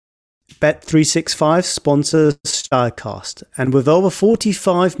Bet365 sponsors Stylecast, and with over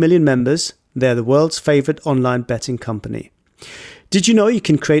 45 million members, they're the world's favorite online betting company. Did you know you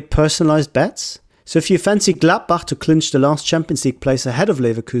can create personalized bets? So if you fancy Gladbach to clinch the last Champions League place ahead of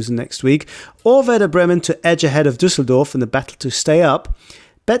Leverkusen next week, or Werder Bremen to edge ahead of Düsseldorf in the battle to stay up,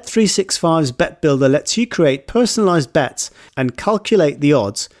 Bet365's Bet Builder lets you create personalized bets and calculate the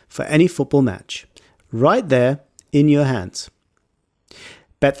odds for any football match. Right there in your hands.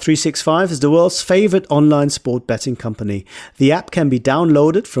 Bet365 is the world's favorite online sport betting company. The app can be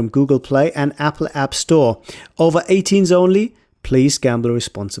downloaded from Google Play and Apple App Store. Over 18s only. Please gamble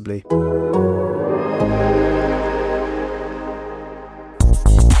responsibly.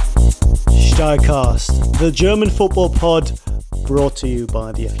 Stylecast, the German football pod, brought to you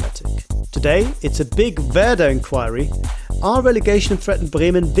by The Athletic. Today, it's a big Werder inquiry. Are relegation threatened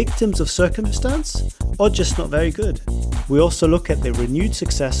Bremen victims of circumstance or just not very good? We also look at the renewed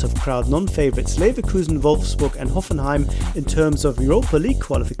success of crowd non-favourites Leverkusen, Wolfsburg and Hoffenheim in terms of Europa League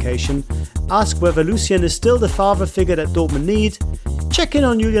qualification, ask whether Lucien is still the father figure that Dortmund need, check in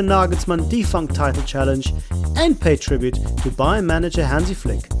on Julian Nagelsmann's defunct title challenge, and pay tribute to Bayern manager Hansi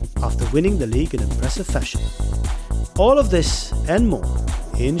Flick after winning the league in impressive fashion. All of this and more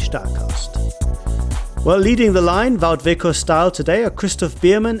in Stylecast. Well, leading the line, Wout Weghorst style today are Christoph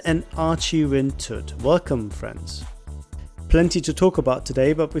Biermann and Archie Rintud. Welcome, friends. Plenty to talk about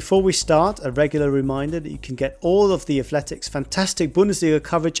today, but before we start, a regular reminder that you can get all of The Athletic's fantastic Bundesliga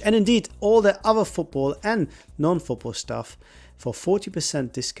coverage and indeed all their other football and non-football stuff for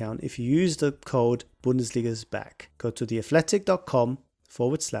 40% discount if you use the code BundesligasBack. Go to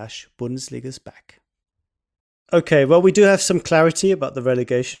theathletic.com/BundesligasBack. Okay, well, we do have some clarity about the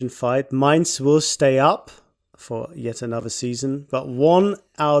relegation fight. Mainz will stay up for yet another season, but one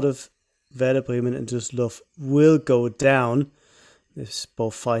out of Werder Bremen and Düsseldorf will go down. They're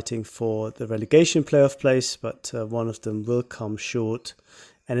both fighting for the relegation playoff place, but one of them will come short.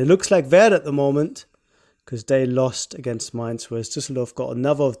 And it looks like Werder at the moment, because they lost against Mainz, whereas Düsseldorf got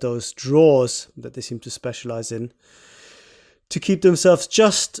another of those draws that they seem to specialize in, to keep themselves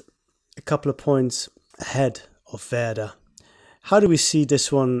just a couple of points ahead of Werder. How do we see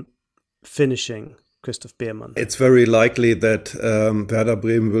this one finishing, Christoph Biermann? It's very likely that Werder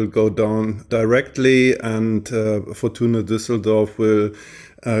Bremen will go down directly and Fortuna Düsseldorf will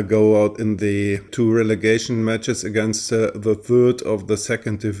go out in the two relegation matches against the third of the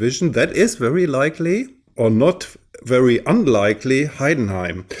second division. That is very likely, or not very unlikely,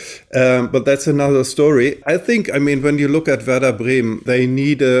 Heidenheim. But that's another story. I think, when you look at Werder Bremen, they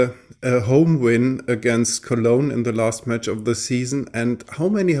need a home win against Cologne in the last match of the season. And how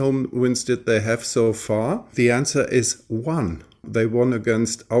many home wins did they have so far? The answer is 1. They won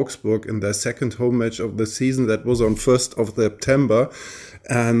against Augsburg in their second home match of the season. That was on 1st of September.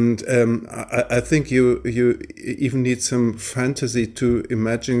 And I think you even need some fantasy to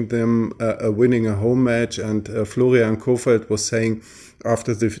imagine them winning a home match. And Florian Kohfeldt was saying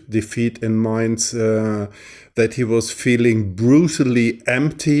after the defeat in Mainz that he was feeling brutally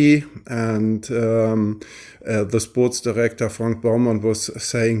empty, and the sports director Frank Baumann was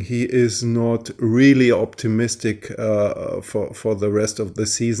saying he is not really optimistic for the rest of the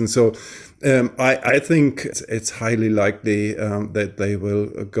season. So I think it's highly likely that they will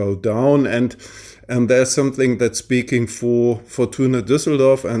go down, and there's something that's speaking for Fortuna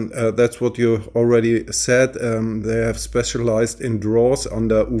Düsseldorf, and that's what you already said. They have specialized in draws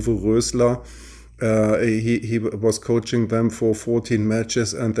under Uwe Rösler. He was coaching them for 14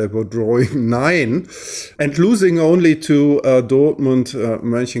 matches and they were drawing 9 and losing only to Dortmund,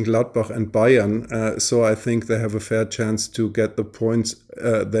 Mönchengladbach and Bayern. So I think they have a fair chance to get the points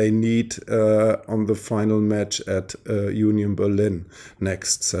they need on the final match at Union Berlin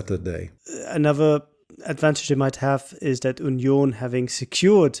next Saturday. Another advantage they might have is that Union, having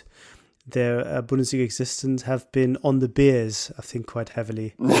secured their Bundesliga existence, have been on the beers, I think, quite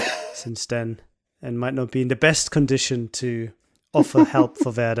heavily since then, and might not be in the best condition to offer help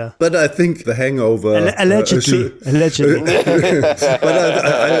for Werder. But I think the hangover... Allegedly. But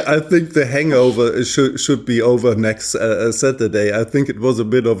I think the hangover should be over next Saturday. I think it was a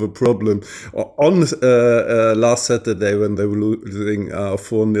bit of a problem on last Saturday when they were losing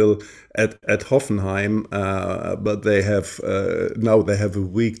 4-0 at Hoffenheim. But they have now they have a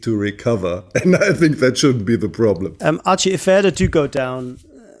week to recover. And I think that shouldn't be the problem. Archie, if Werder do go down,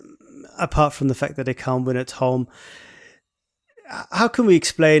 apart from the fact that they can't win at home, how can we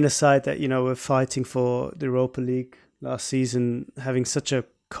explain a side that, were fighting for the Europa League last season having such a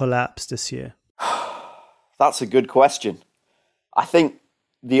collapse this year? That's a good question. I think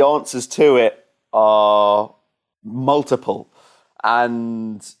the answers to it are multiple.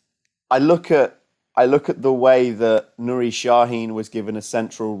 And I look at the way that Nuri Sahin was given a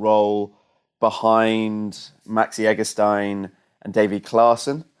central role behind Maxi Eggestein and Davy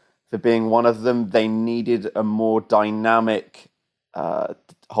Klaassen for being one of them. They needed a more dynamic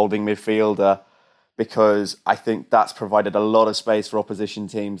holding midfielder, because I think that's provided a lot of space for opposition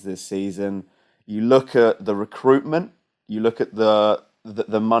teams this season. You look at the recruitment, you look at the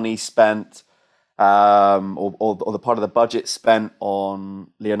money spent, or the part of the budget spent on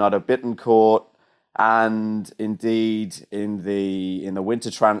Leonardo Bittencourt, and indeed in the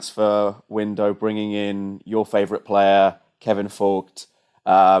winter transfer window, bringing in your favourite player, Kevin Vogt,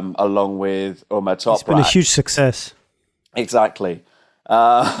 along with Ömer Toprak. It's been a huge success. Exactly.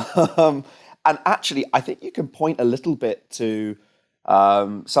 And actually, I think you can point a little bit to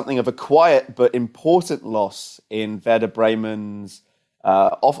something of a quiet but important loss in Werder Bremen's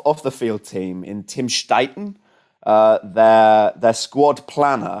off the field team, in Tim Steiten, their squad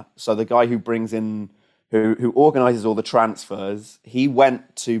planner. So the guy who brings in, who organises all the transfers. He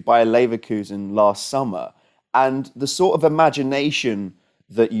went to Bayer Leverkusen last summer, and the sort of imagination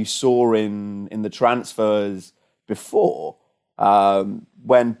that you saw in the transfers before,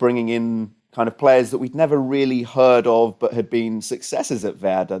 when bringing in kind of players that we'd never really heard of but had been successes at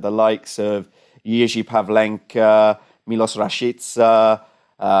Werder, the likes of Jiří Pavlenka, Milos Rashica,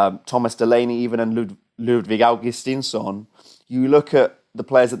 Thomas Delaney even, and Ludwig Augustinsson. You look at the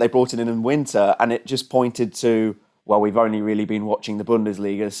players that they brought in winter, and it just pointed to, well, we've only really been watching the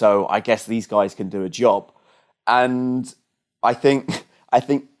Bundesliga, so I guess these guys can do a job. And I think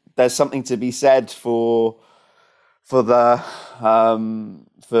there's something to be said for the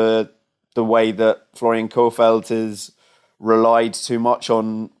way that Florian Kohfeldt has relied too much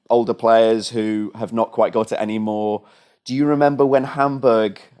on older players who have not quite got it anymore. Do you remember when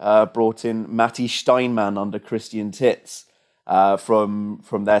Hamburg brought in Matti Steinmann under Christian Titz from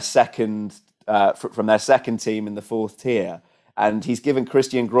their second team in the fourth tier? And he's given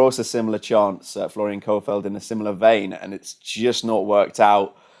Christian Gross a similar chance, Florian Kohfeldt in a similar vein, and it's just not worked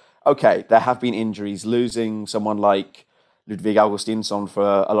out. Okay, there have been injuries. Losing someone like Ludwig Augustinsson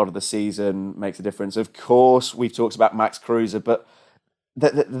for a lot of the season makes a difference. Of course, we've talked about Max Kruse, but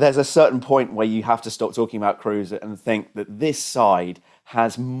there's a certain point where you have to stop talking about Kruse and think that this side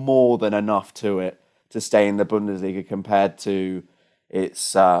has more than enough to it to stay in the Bundesliga compared to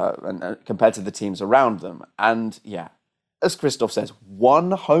compared to the teams around them. And yeah, as Christoph says, one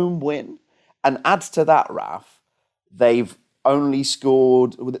home win, and add to that, Raf, they've not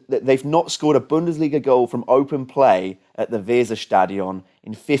scored a Bundesliga goal from open play at the Weserstadion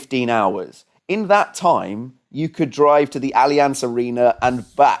in 15 hours. In that time, you could drive to the Allianz Arena and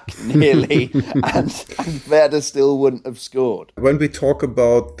back nearly, and Werder still wouldn't have scored. When we talk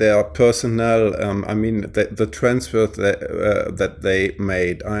about their personnel, I mean the transfers that they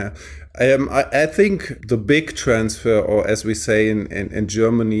made, I think the big transfer, or as we say in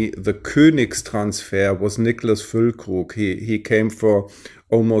Germany, the Königstransfer, was Niklas Füllkrug. He came for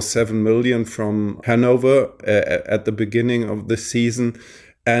almost 7 million from Hanover at the beginning of the season.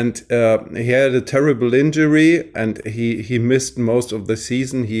 And he had a terrible injury, and he missed most of the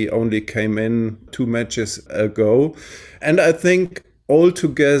season. He only came in 2 matches ago. And I think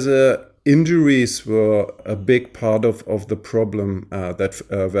altogether, injuries were a big part of the problem that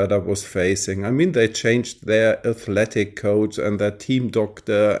Werder was facing. I mean, they changed their athletic coach and their team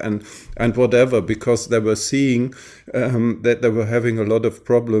doctor and whatever, because they were seeing that they were having a lot of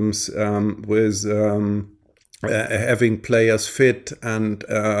problems with having players fit and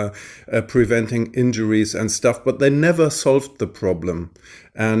preventing injuries and stuff, but they never solved the problem.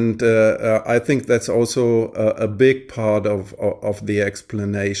 And I think that's also a big part of the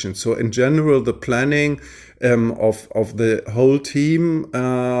explanation. So in general, the planning of the whole team,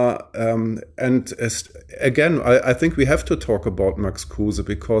 and again, I think we have to talk about Max Kruse,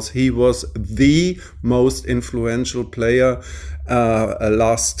 because he was the most influential player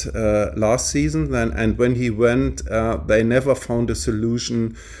last season. And when he went, they never found a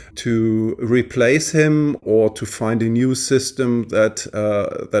solution to replace him or to find a new system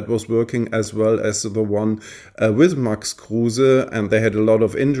that was working as well as the one with Max Kruse. And they had a lot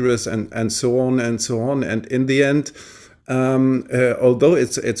of injuries and so on and so on. And in the end, although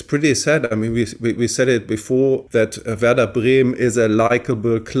it's pretty sad. I mean, we said it before that Werder Bremen is a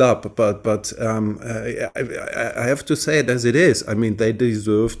likable club, but I have to say it as it is. I mean, they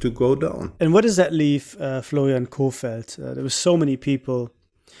deserve to go down. And what does that leave Florian Kohfeldt? There were so many people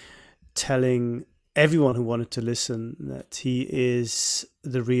telling everyone who wanted to listen that he is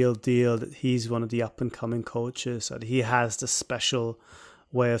the real deal, that he's one of the up-and-coming coaches, that he has the special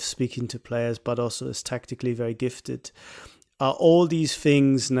way of speaking to players, but also is tactically very gifted. are all these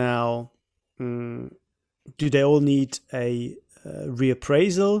things now, do they all need a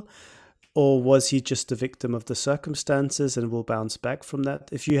reappraisal, or was he just a victim of the circumstances and will bounce back from that?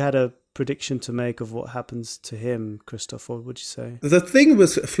 If you had a prediction to make of what happens to him, Christoph, what would you say? The thing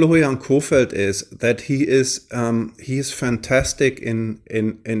with Florian Kohfeldt is that he is fantastic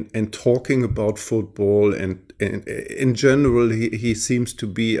in talking about football, and in general he seems to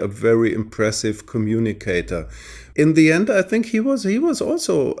be a very impressive communicator. In the end, I think he was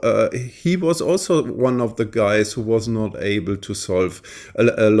also one of the guys who was not able to solve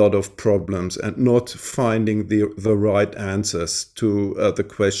a lot of problems and not finding the right answers to the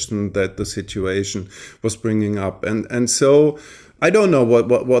question that the situation was bringing up, and so I don't know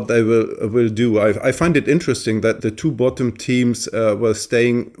what they will do. I find it interesting that the two bottom teams were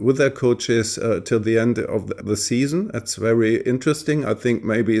staying with their coaches till the end of the season. That's very interesting. I think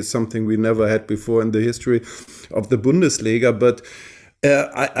maybe it's something we never had before in the history of the Bundesliga. But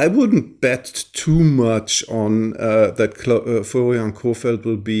I wouldn't bet too much on that Florian Kohfeldt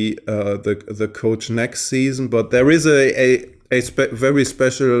will be the coach next season. But there is a very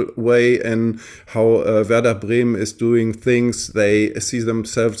special way in how Werder Bremen is doing things. They see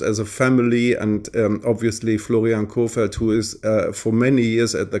themselves as a family, and obviously Florian Kohfeldt, who is for many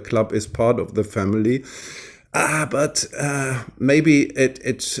years at the club, is part of the family. But maybe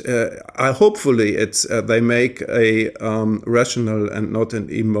hopefully they make a rational and not an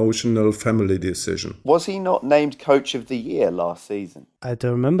emotional family decision. Was he not named Coach of the Year last season? I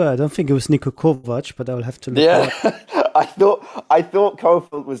don't remember. I don't think it was Niko Kovac, but I will have to look it up. I thought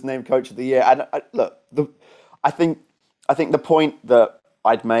Kohfeldt was named Coach of the Year. And I think the point that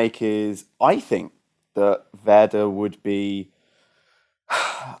I'd make is I think that Werder would be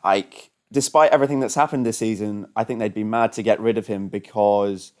like, despite everything that's happened this season, I think they'd be mad to get rid of him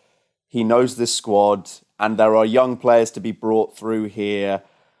because he knows this squad and there are young players to be brought through here,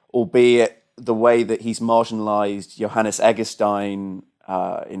 albeit the way that he's marginalised Johannes Eggestein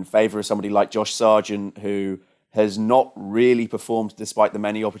in favour of somebody like Josh Sargent, who has not really performed despite the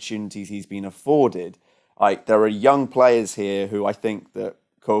many opportunities he's been afforded. Like, there are young players here who I think that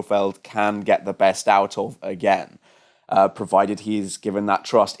Kohfeldt can get the best out of again. Provided he is given that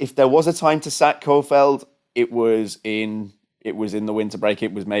trust. If there was a time to sack Kohfeldt, it was in the winter break.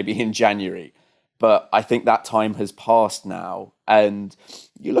 It was maybe in January, but I think that time has passed now. And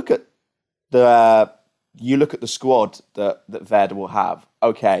you look at the squad that Werder will have.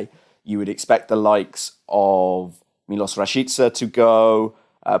 Okay, you would expect the likes of Milos Rashica to go,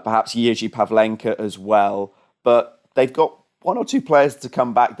 perhaps Jiří Pavlenka as well, but they've got one or two players to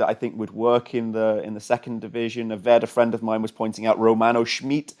come back that I think would work in the second division. A Werder friend of mine was pointing out Romano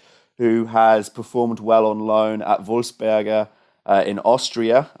Schmid, who has performed well on loan at Wolfsberger in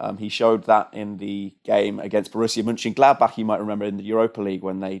Austria. He showed that in the game against Borussia Mönchengladbach, you might remember, in the Europa League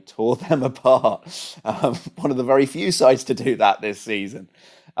when they tore them apart. One of the very few sides to do that this season.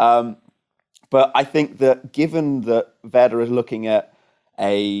 But I think that given that Werder is looking at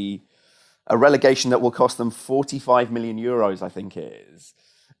a relegation that will cost them 45 million euros, I think it is.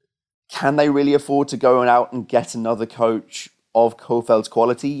 Can they really afford to go out and get another coach of Kohfeldt's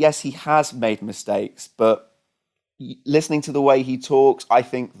quality? Yes, he has made mistakes, but listening to the way he talks, I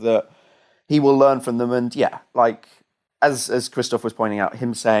think that he will learn from them. And yeah, like as Christoph was pointing out,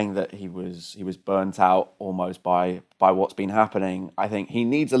 him saying that he was burnt out almost by what's been happening, I think he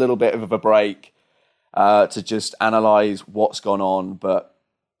needs a little bit of a break to just analyse what's gone on. But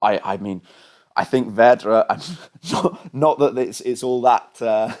I mean, I think Werder, not that it's all that,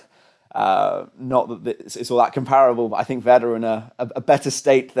 not that it's all that comparable, but I think Werder are in a better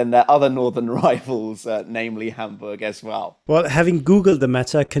state than their other northern rivals, namely Hamburg as well. Well, having Googled the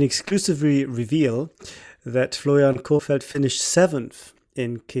matter, I can exclusively reveal that Florian Kohfeldt finished 7th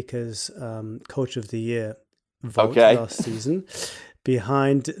in Kicker's Coach of the Year vote last season,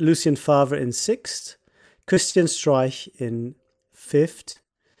 behind Lucien Favre in 6th, Christian Streich in 5th,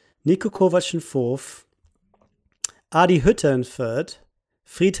 Niko Kovac in 4th, Adi Hütter in 3rd,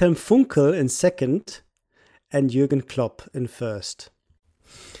 Friedhelm Funkel in 2nd, and Jürgen Klopp in 1st.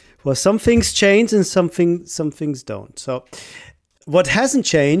 Well, some things change and some things don't. So what hasn't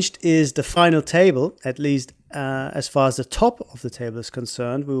changed is the final table, at least as far as the top of the table is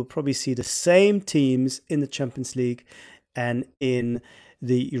concerned. We will probably see the same teams in the Champions League and in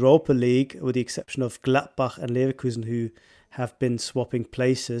the Europa League, with the exception of Gladbach and Leverkusen, who have been swapping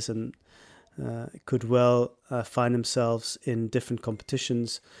places and could well find themselves in different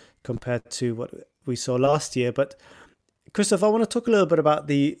competitions compared to what we saw last year. But Christoph, I want to talk a little bit about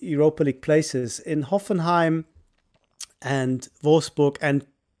the Europa League places. In Hoffenheim and Wolfsburg and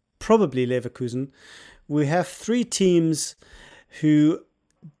probably Leverkusen, we have three teams who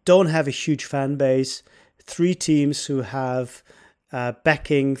don't have a huge fan base, three teams who have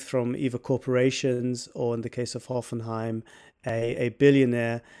backing from either corporations or, in the case of Hoffenheim, a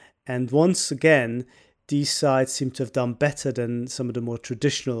billionaire. And once again, these sides seem to have done better than some of the more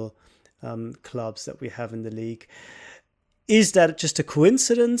traditional clubs that we have in the league. Is that just a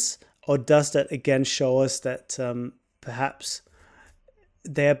coincidence, or does that again show us that perhaps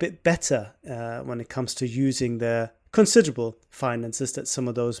they're a bit better when it comes to using their considerable finances that some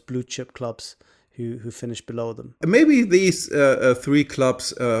of those blue chip clubs who finish below them? Maybe these three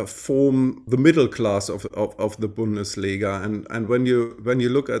clubs form the middle class of the Bundesliga, and when you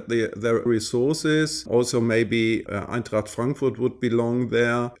look at their resources, also maybe Eintracht Frankfurt would belong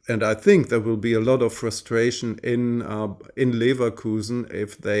there, and I think there will be a lot of frustration in Leverkusen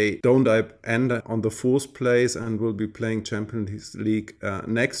if they don't end on the fourth place and will be playing Champions League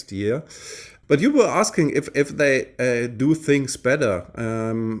next year. But you were asking if they do things better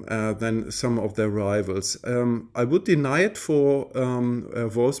than some of their rivals. I would deny it for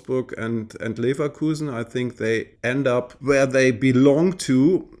Wolfsburg and Leverkusen. I think they end up where they belong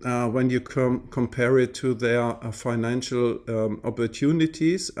to when you compare it to their financial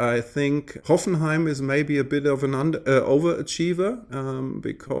opportunities. I think Hoffenheim is maybe a bit of an overachiever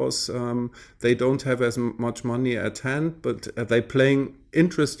because they don't have as much money at hand, but they're playing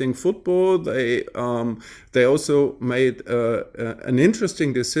interesting football. They also made an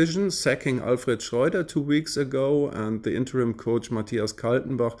interesting decision, sacking Alfred Schreuder 2 weeks ago, and the interim coach Matthias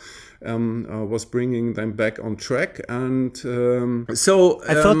Kaltenbach was bringing them back on track. And so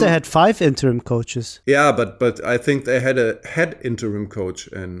I thought they had 5 interim coaches. Yeah, but I think they had a head interim coach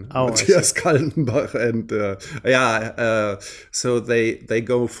in Matthias Kaltenbach, and so they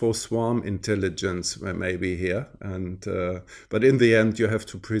go for swarm intelligence maybe here, and but in the end you have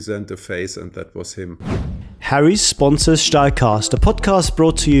to present a face, and that was him. Harry's sponsors Steilcast, a podcast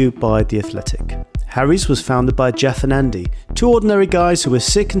brought to you by The Athletic. Harry's was founded by Jeff and Andy, two ordinary guys who were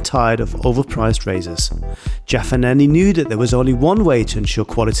sick and tired of overpriced razors. Jeff and Andy knew that there was only one way to ensure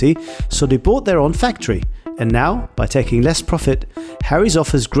quality, so they bought their own factory. And now, by taking less profit, Harry's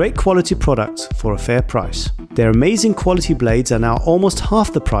offers great quality products for a fair price. Their amazing quality blades are now almost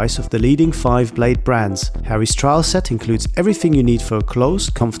half the price of the leading 5-blade brands. Harry's trial set includes everything you need for a close,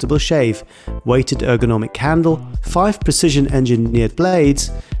 comfortable shave: weighted ergonomic handle, 5 precision-engineered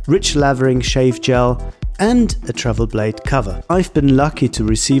blades, rich lathering shave gel, and a travel blade cover. I've been lucky to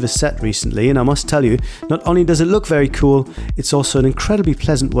receive a set recently, and I must tell you, not only does it look very cool, it's also an incredibly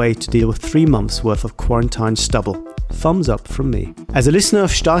pleasant way to deal with 3 months worth of quarantine stubble. Thumbs up from me. As a listener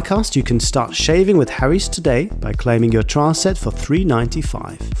of Steilcast, you can start shaving with Harry's today by claiming your trial set for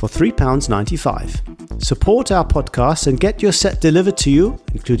 £3.95. For £3.95. Support our podcast and get your set delivered to you,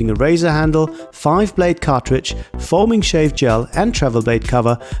 including a razor handle, 5-blade cartridge, foaming shave gel, and travel blade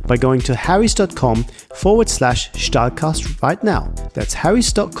cover by going to harrys.com/Steilcast right now. That's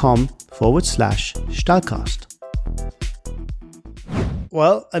harrys.com/Steilcast.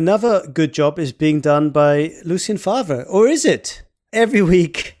 Well, another good job is being done by Lucien Favre, or is it? Every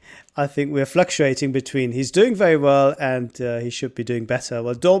week, I think we're fluctuating between he's doing very well and he should be doing better.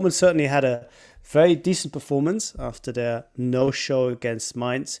 Well, Dortmund certainly had a very decent performance after their no-show against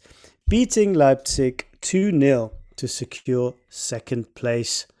Mainz, beating Leipzig 2-0 to secure second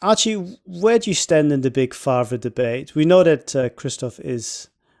place. Archie, where do you stand in the big Favre debate? We know that Christoph is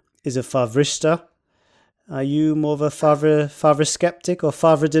a Favrista. Are you more of a Favre skeptic or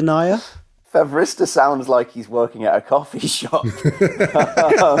Favre denier? Favrista sounds like he's working at a coffee shop.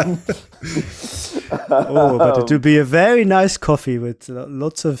 But it would be a very nice coffee with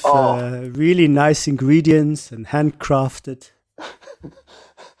lots of really nice ingredients and handcrafted.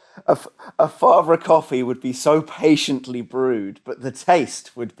 A Favre coffee would be so patiently brewed, but the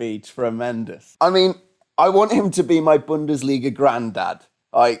taste would be tremendous. I mean, I want him to be my Bundesliga granddad.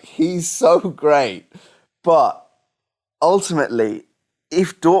 Like, he's so great. But ultimately,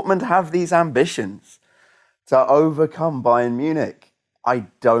 if Dortmund have these ambitions to overcome Bayern Munich, I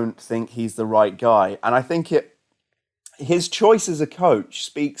don't think he's the right guy. And I think his choice as a coach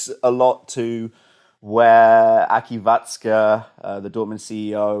speaks a lot to where Aki Watzke, the Dortmund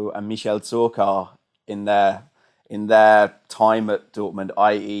CEO, and Michael Zorc are in their time at Dortmund,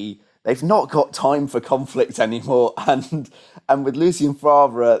 i.e., they've not got time for conflict anymore, and with Lucien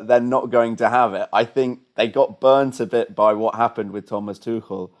Favre, they're not going to have it. I think they got burnt a bit by what happened with Thomas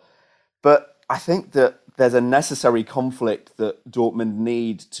Tuchel, but I think that there's a necessary conflict that Dortmund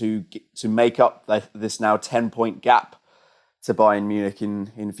need to make up this now 10-point gap to Bayern Munich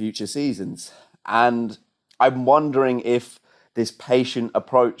in future seasons. And I'm wondering if this patient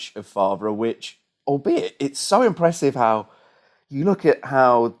approach of Favre, which albeit it's so impressive how you look at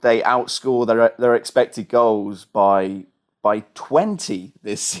how they outscore their expected goals by 20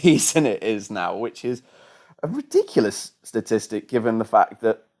 this season it is now, which is a ridiculous statistic given the fact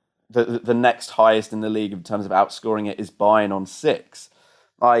that the next highest in the league in terms of outscoring it is Bayern on 6.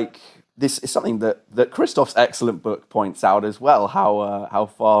 Like, this is something that Christoph's excellent book points out as well, how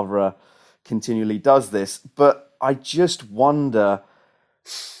Favre continually does this. But I just wonder,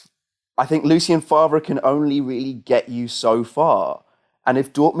 I think Lucien Favre can only really get you so far. And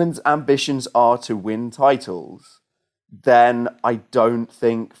if Dortmund's ambitions are to win titles, then I don't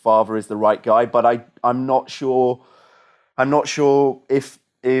think Favre is the right guy. But I'm not sure if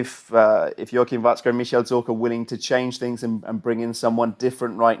Joachim Watzke and Michael Zorc are willing to change things and bring in someone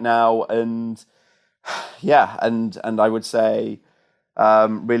different right now. And yeah, and I would say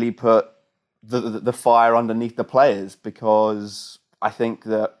really put the fire underneath the players, because I think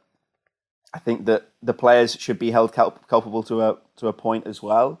that the players should be held culpable to a point as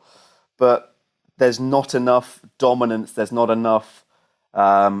well. But there's not enough dominance, there's not enough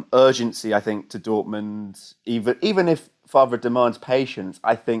urgency, I think, to Dortmund. Even if Favre demands patience,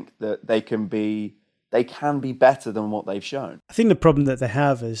 I think that they can be better than what they've shown. I think the problem that they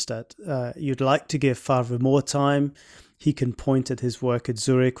have is that you'd like to give Favre more time. He can point at his work at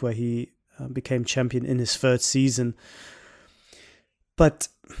Zurich, where he became champion in his third season. But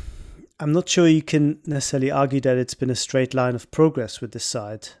I'm not sure you can necessarily argue that it's been a straight line of progress with this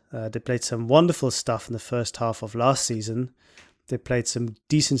side. They played some wonderful stuff in the first half of last season. They played some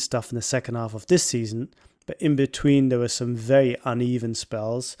decent stuff in the second half of this season. But in between, there were some very uneven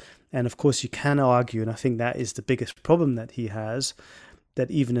spells. And of course, you can argue, and I think that is the biggest problem that he has,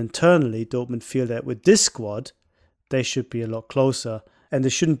 that even internally, Dortmund feel that with this squad, they should be a lot closer. And they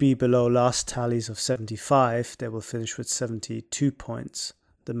shouldn't be below last tallies of 75. They will finish with 72 points,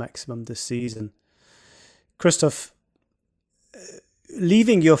 the maximum this season. Christoph,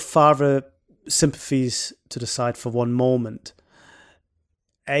 leaving your Favre sympathies to the side for one moment,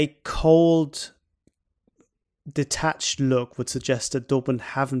 a cold, detached look would suggest that Dortmund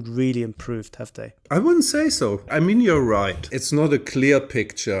haven't really improved, have they? I wouldn't say so. I mean, you're right. It's not a clear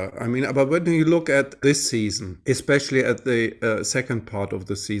picture. I mean, but when you look at this season, especially at the second part of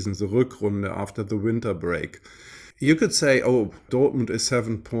the season, the Rückrunde after the winter break, you could say, oh, Dortmund is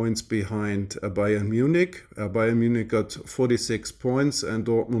 7 points behind Bayern Munich. Bayern Munich got 46 points and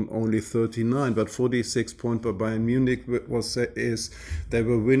Dortmund only 39. But 46 points by Bayern Munich is they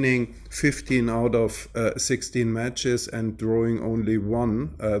were winning 15 out of 16 matches and drawing only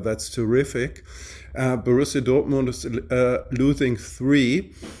 1. That's terrific. Borussia Dortmund is losing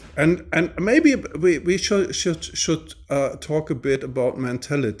 3. And maybe we should talk a bit about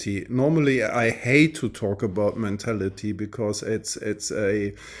mentality. Normally, I hate to talk about mentality because it's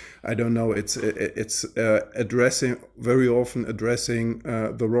very often addressing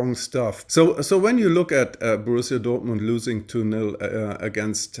the wrong stuff. So when you look at Borussia Dortmund losing 2-0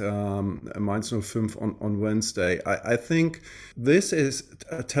 against Mainz 05 on Wednesday, I think this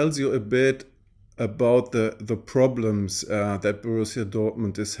tells you a bit about the problems that Borussia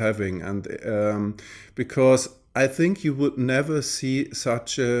Dortmund is having, and because I think you would never see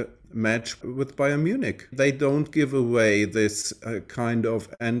such a match with Bayern Munich. They don't give away this kind of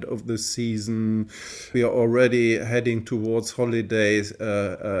end of the season, we are already heading towards holidays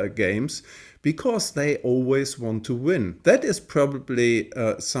games, because they always want to win. That is probably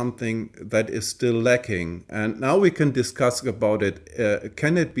something that is still lacking. And now we can discuss about it.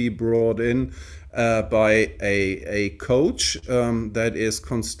 Can it be brought in by a coach that is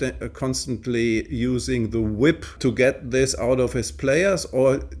constantly using the whip to get this out of his players,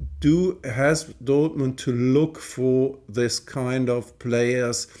 or has Dortmund to look for this kind of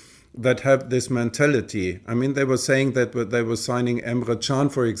players that have this mentality? I mean, they were saying that they were signing Emre Can,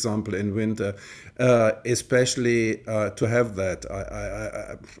 for example, in winter, especially to have that.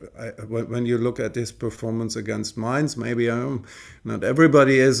 When you look at his performance against Mainz, maybe not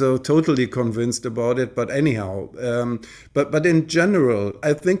everybody is totally convinced about it, but anyhow. But in general,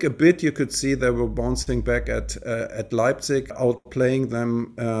 I think a bit you could see they were bouncing back at Leipzig, outplaying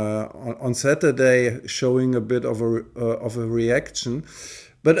them on Saturday, showing a bit of a reaction.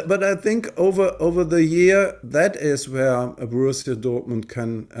 But I think over the year, that is where Borussia Dortmund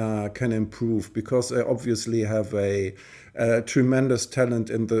can improve, because they obviously have a tremendous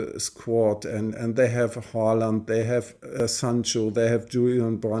talent in the squad, and they have Haaland, they have Sancho, they have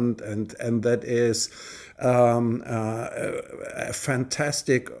Julian Brandt, and that is a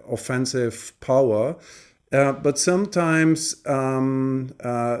fantastic offensive power. But sometimes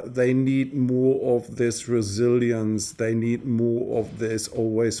they need more of this resilience. They need more of this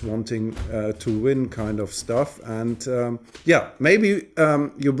always wanting to win kind of stuff. And maybe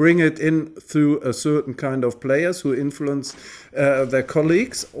you bring it in through a certain kind of players who influence their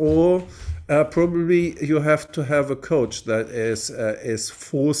colleagues, or probably you have to have a coach that is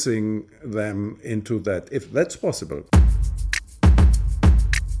forcing them into that, if that's possible.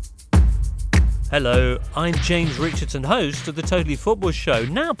 Hello, I'm James Richardson, host of the Totally Football Show,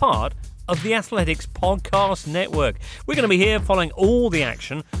 now part of the Athletics Podcast Network. We're going to be here following all the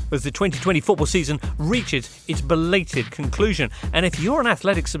action as the 2020 football season reaches its belated conclusion. And if you're an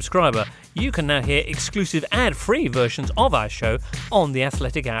Athletics subscriber, you can now hear exclusive ad-free versions of our show on the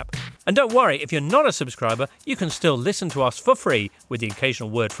Athletic app. And don't worry, if you're not a subscriber, you can still listen to us for free with the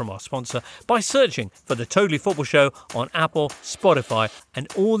occasional word from our sponsor by searching for The Totally Football Show on Apple, Spotify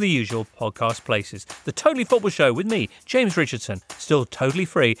and all the usual podcast places. The Totally Football Show with me, James Richardson, still totally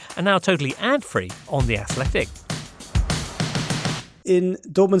free and now totally ad-free on The Athletic. In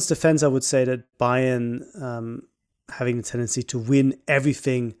Dortmund's defense, I would say that Bayern having a tendency to win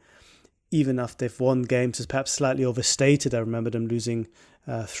everything, even after they've won games, is perhaps slightly overstated. I remember them losing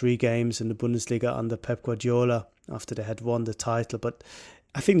 3 games in the Bundesliga under Pep Guardiola after they had won the title. But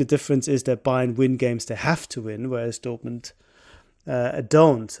I think the difference is that Bayern win games they have to win, whereas Dortmund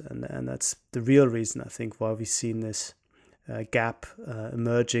don't. And that's the real reason, I think, why we've seen this gap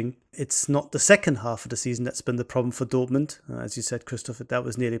emerging. It's not the second half of the season that's been the problem for Dortmund. As you said, Christopher, that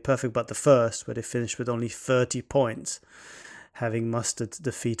was nearly perfect, but the first, where they finished with only 30 points, having mustered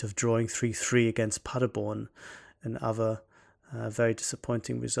the feat of drawing 3-3 against Paderborn and other very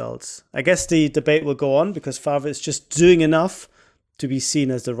disappointing results. I guess the debate will go on because Favre is just doing enough to be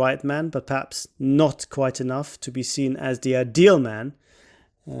seen as the right man, but perhaps not quite enough to be seen as the ideal man.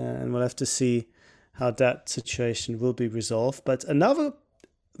 And we'll have to see how that situation will be resolved. But another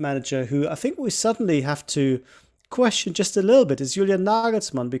manager who I think we suddenly have to question just a little bit is Julian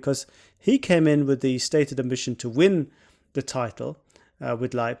Nagelsmann, because he came in with the stated ambition to win the title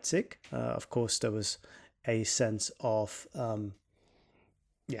with Leipzig. Of course, there was a sense of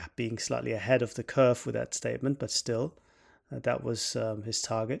being slightly ahead of the curve with that statement, but still, that was his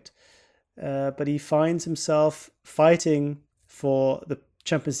target. But he finds himself fighting for the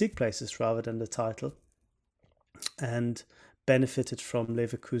Champions League places rather than the title, and benefited from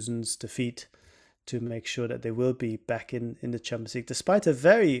Leverkusen's defeat to make sure that they will be back in the Champions League, despite a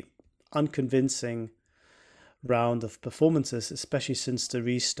very unconvincing round of performances, especially since the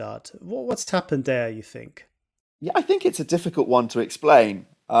restart. What's happened there, you think? Yeah, I think it's a difficult one to explain.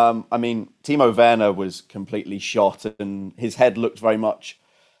 Timo Werner was completely shot and his head looked very much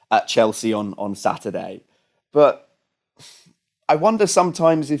at Chelsea on Saturday. But I wonder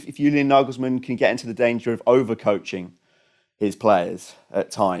sometimes if Julian Nagelsmann can get into the danger of overcoaching his players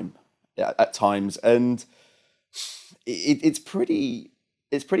at times, and it's pretty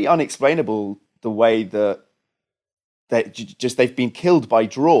unexplainable the way that they've been killed by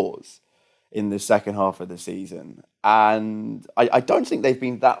draws in the second half of the season, and I don't think they've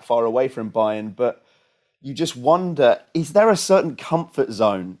been that far away from Bayern, but you just wonder, is there a certain comfort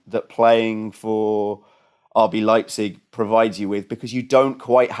zone that playing for RB Leipzig provides you with, because you don't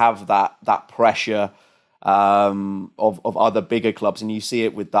quite have that pressure of other bigger clubs, and you see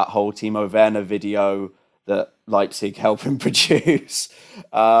it with that whole Timo Werner video that Leipzig helped him produce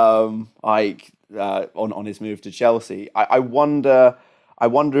on his move to Chelsea. I wonder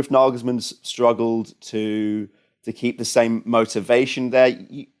if Nagelsmann's struggled to keep the same motivation there.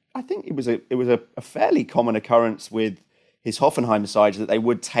 I think it was a fairly common occurrence with his Hoffenheim sides that they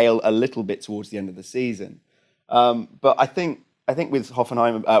would tail a little bit towards the end of the season. But I think with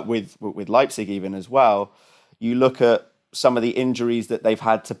Hoffenheim, with Leipzig even as well, you look at some of the injuries that they've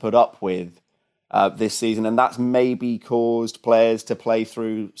had to put up with this season, and that's maybe caused players to play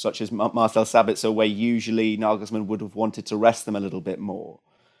through, such as Marcel Sabitzer, where usually Nagelsmann would have wanted to rest them a little bit more.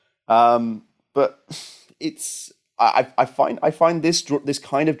 But I find this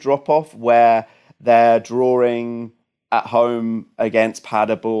kind of drop off where they're drawing at home against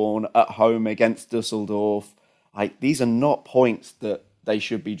Paderborn, at home against Düsseldorf. These are not points that they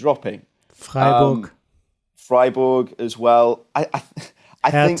should be dropping. Freiburg as well. I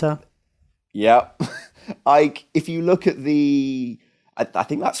think. Yeah. If you look at I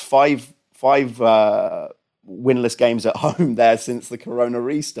think that's five winless games at home there since the Corona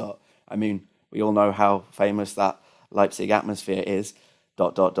restart. I mean, we all know how famous that Leipzig atmosphere is. ...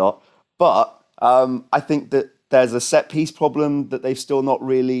 But I think that there's a set piece problem that they've still not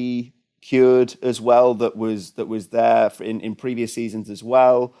really cured as well. That was there in previous seasons as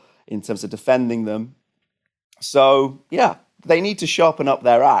well in terms of defending them. So, yeah, they need to sharpen up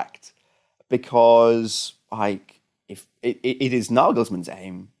their act because, if it is Nagelsmann's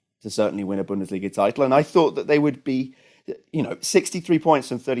aim to certainly win a Bundesliga title. And I thought that they would be, 63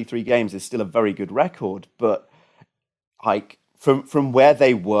 points in 33 games is still a very good record. But, from where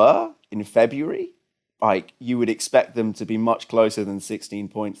they were in February, you would expect them to be much closer than 16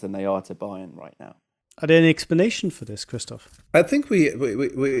 points than they are to Bayern right now. Are there any explanation for this, Christoph? I think we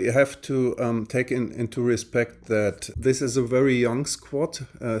have to take into respect that this is a very young squad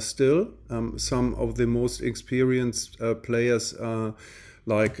still. Some of the most experienced players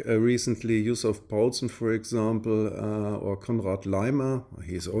like recently Yusuf Poulsen, for example, or Konrad Leimer.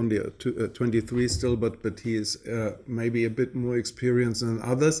 He's only 23 still, but he is maybe a bit more experienced than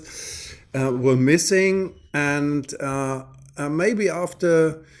others. Were missing, and maybe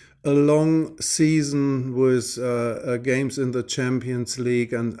after a long season with games in the Champions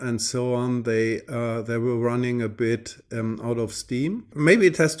League and so on, they were running a bit out of steam. Maybe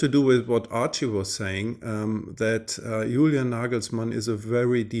it has to do with what Archie was saying, that Julian Nagelsmann is a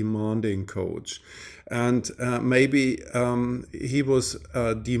very demanding coach. And maybe he was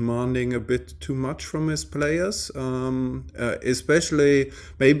demanding a bit too much from his players, especially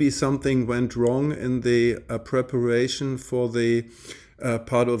maybe something went wrong in the preparation for the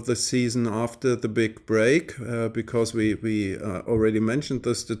part of the season after the big break, because we already mentioned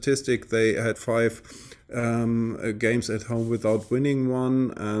the statistic. They had 5 games at home without winning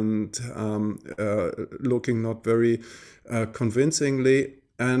one, and looking not very convincingly.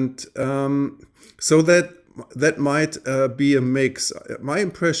 And so that might be a mix. My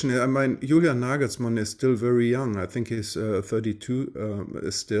impression, Julian Nagelsmann is still very young. I think he's 32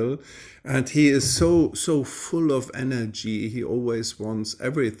 still, and he is so full of energy. He always wants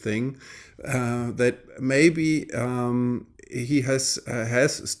everything. That maybe he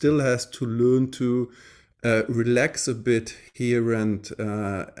still has to learn to relax a bit here and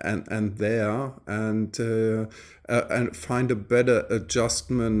there, and find a better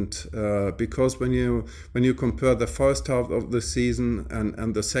adjustment, because when you compare the first half of the season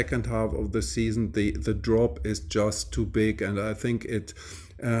and the second half of the season, the drop is just too big, and I think it's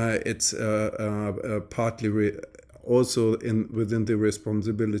partly also within the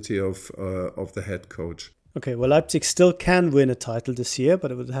responsibility of the head coach. Okay, well, Leipzig still can win a title this year, but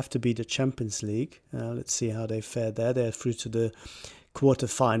it would have to be the Champions League. Let's see how they fare there. They're through to the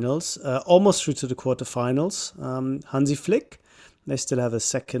quarterfinals, almost through to the quarterfinals. Hansi Flick, they still have a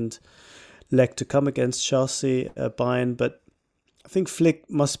second leg to come against Chelsea, Bayern, but I think Flick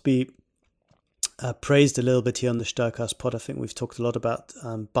must be praised a little bit here on the Stärkast pod. I think we've talked a lot about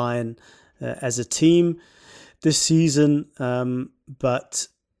Bayern as a team this season, but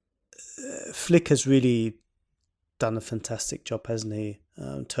Flick has really done a fantastic job, hasn't he,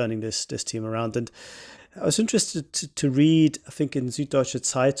 turning this team around. And I was interested to read, I think in Süddeutsche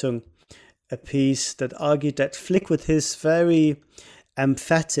Zeitung, a piece that argued that Flick, with his very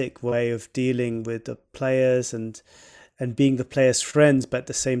emphatic way of dealing with the players and being the players' friends, but at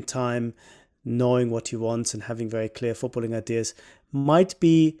the same time knowing what he wants and having very clear footballing ideas, might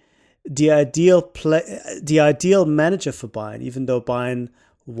be the ideal manager for Bayern, even though Bayern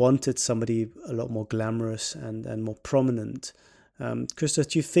wanted somebody a lot more glamorous and more prominent. Christoph,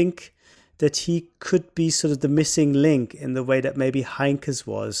 do you think that he could be sort of the missing link in the way that maybe Heinkes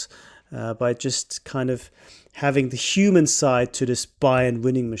was, by just kind of having the human side to this Bayern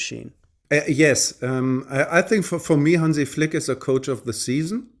winning machine? Yes, I think for me, Hansi Flick is a coach of the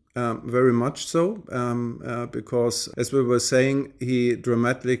season. Very much so, because, as we were saying, he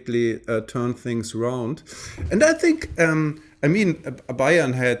dramatically turned things around. And I think,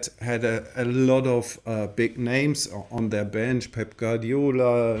 Bayern had a lot of big names on their bench, Pep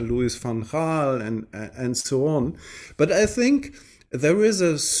Guardiola, Louis van Gaal, and so on. But I think there is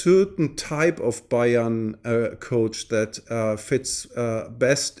a certain type of Bayern coach that fits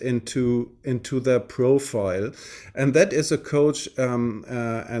best into their profile, and that is a coach. And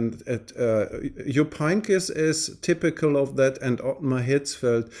Jupp Heynckes is typical of that, and Ottmar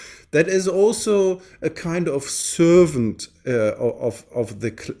Hitzfeld. That is also a kind of servant of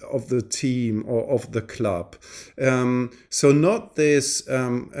the team or of the club. So not this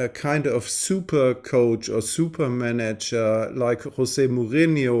kind of super coach or super manager like Jose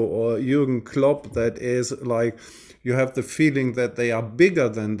Mourinho or Jürgen Klopp, that is like you have the feeling that they are bigger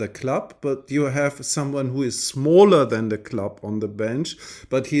than the club, but you have someone who is smaller than the club on the bench,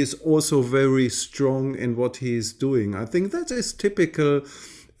 but he is also very strong in what he is doing. I think that is typical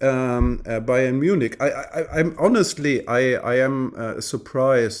Bayern Munich. I'm honestly, I am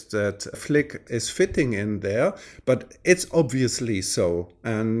surprised that Flick is fitting in there, but it's obviously so.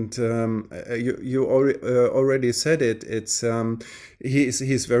 And you already said it. It's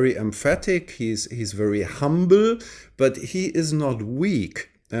he's very emphatic. He's very humble, but he is not weak.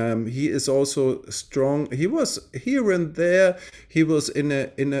 He is also strong. He was here and there. He was in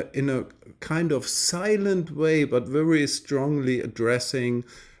a kind of silent way, but very strongly addressing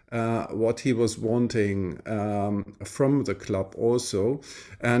what he was wanting from the club also.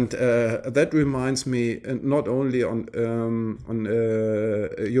 And that reminds me not only on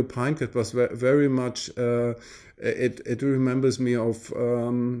Jupp Heynckes, but very much it remembers me of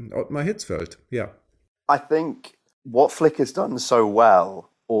Ottmar Hitzfeld. Yeah, I think what Flick has done so well,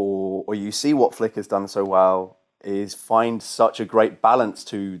 or you see what Flick has done so well, is find such a great balance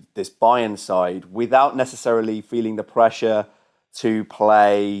to this Bayern side without necessarily feeling the pressure to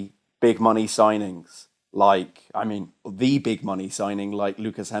play big money signings the big money signing like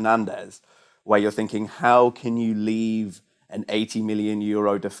Lucas Hernandez, where you're thinking, how can you leave an 80 million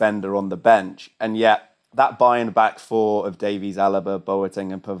euro defender on the bench? And yet that Bayern back four of Davies, Alaba,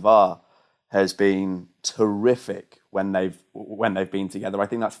 Boateng and Pavard has been terrific when they've been together. I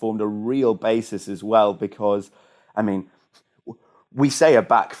think that's formed a real basis as well, because, I mean, we say a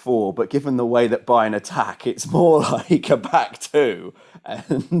back four, but given the way that Bayern attack, it's more like a back two,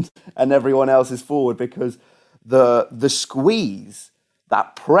 and everyone else is forward, because the squeeze,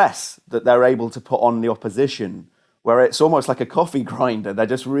 that press that they're able to put on the opposition, where it's almost like a coffee grinder. They're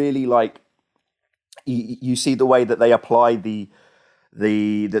just really like, you see the way that they apply the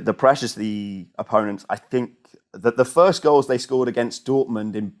pressures to the opponents. I think that the first goals they scored against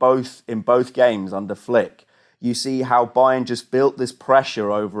Dortmund in both games under Flick, you see how Bayern just built this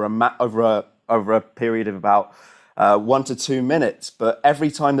pressure over a period of about 1 to 2 minutes. But every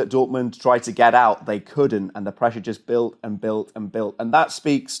time that Dortmund tried to get out, they couldn't, and the pressure just built and built and built. And that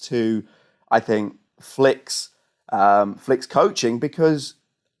speaks to, I think, Flick's coaching, because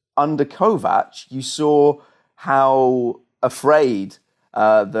under Kovac, you saw how afraid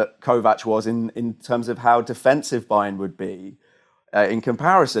that Kovac was in terms of how defensive Bayern would be in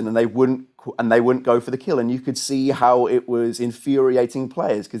comparison, and they wouldn't go for the kill. And you could see how it was infuriating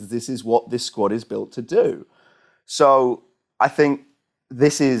players, because this is what this squad is built to do. So I think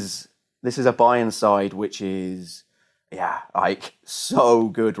this is a Bayern side which is so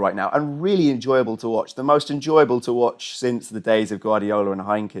good right now and really enjoyable to watch. The most enjoyable to watch since the days of Guardiola and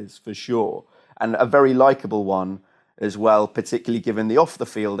Heynckes, for sure, and a very likeable one as well, particularly given the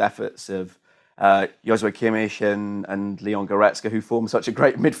off-the-field efforts of Joshua Kimmich and Leon Goretzka, who form such a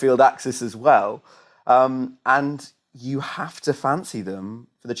great midfield axis as well. And you have to fancy them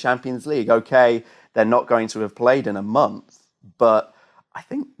for the Champions League. Okay, they're not going to have played in a month, but I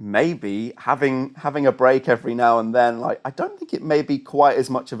think maybe having a break every now and then, I don't think it may be quite as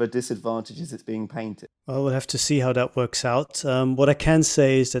much of a disadvantage as it's being painted. Well, we'll have to see how that works out. What I can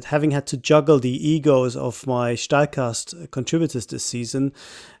say is that having had to juggle the egos of my Stahlcast contributors this season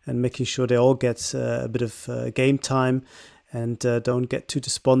and making sure they all get a bit of game time and don't get too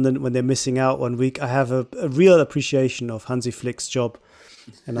despondent when they're missing out 1 week, I have a real appreciation of Hansi Flick's job.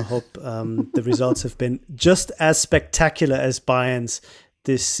 And I hope the results have been just as spectacular as Bayern's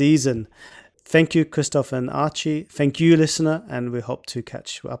this season. Thank you, Christoph and Archie. Thank you, listener, and we hope to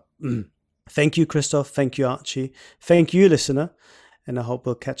catch you up. Thank you, Christoph. Thank you, Archie. Thank you, listener, and I hope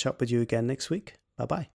we'll catch up with you again next week. Bye-bye.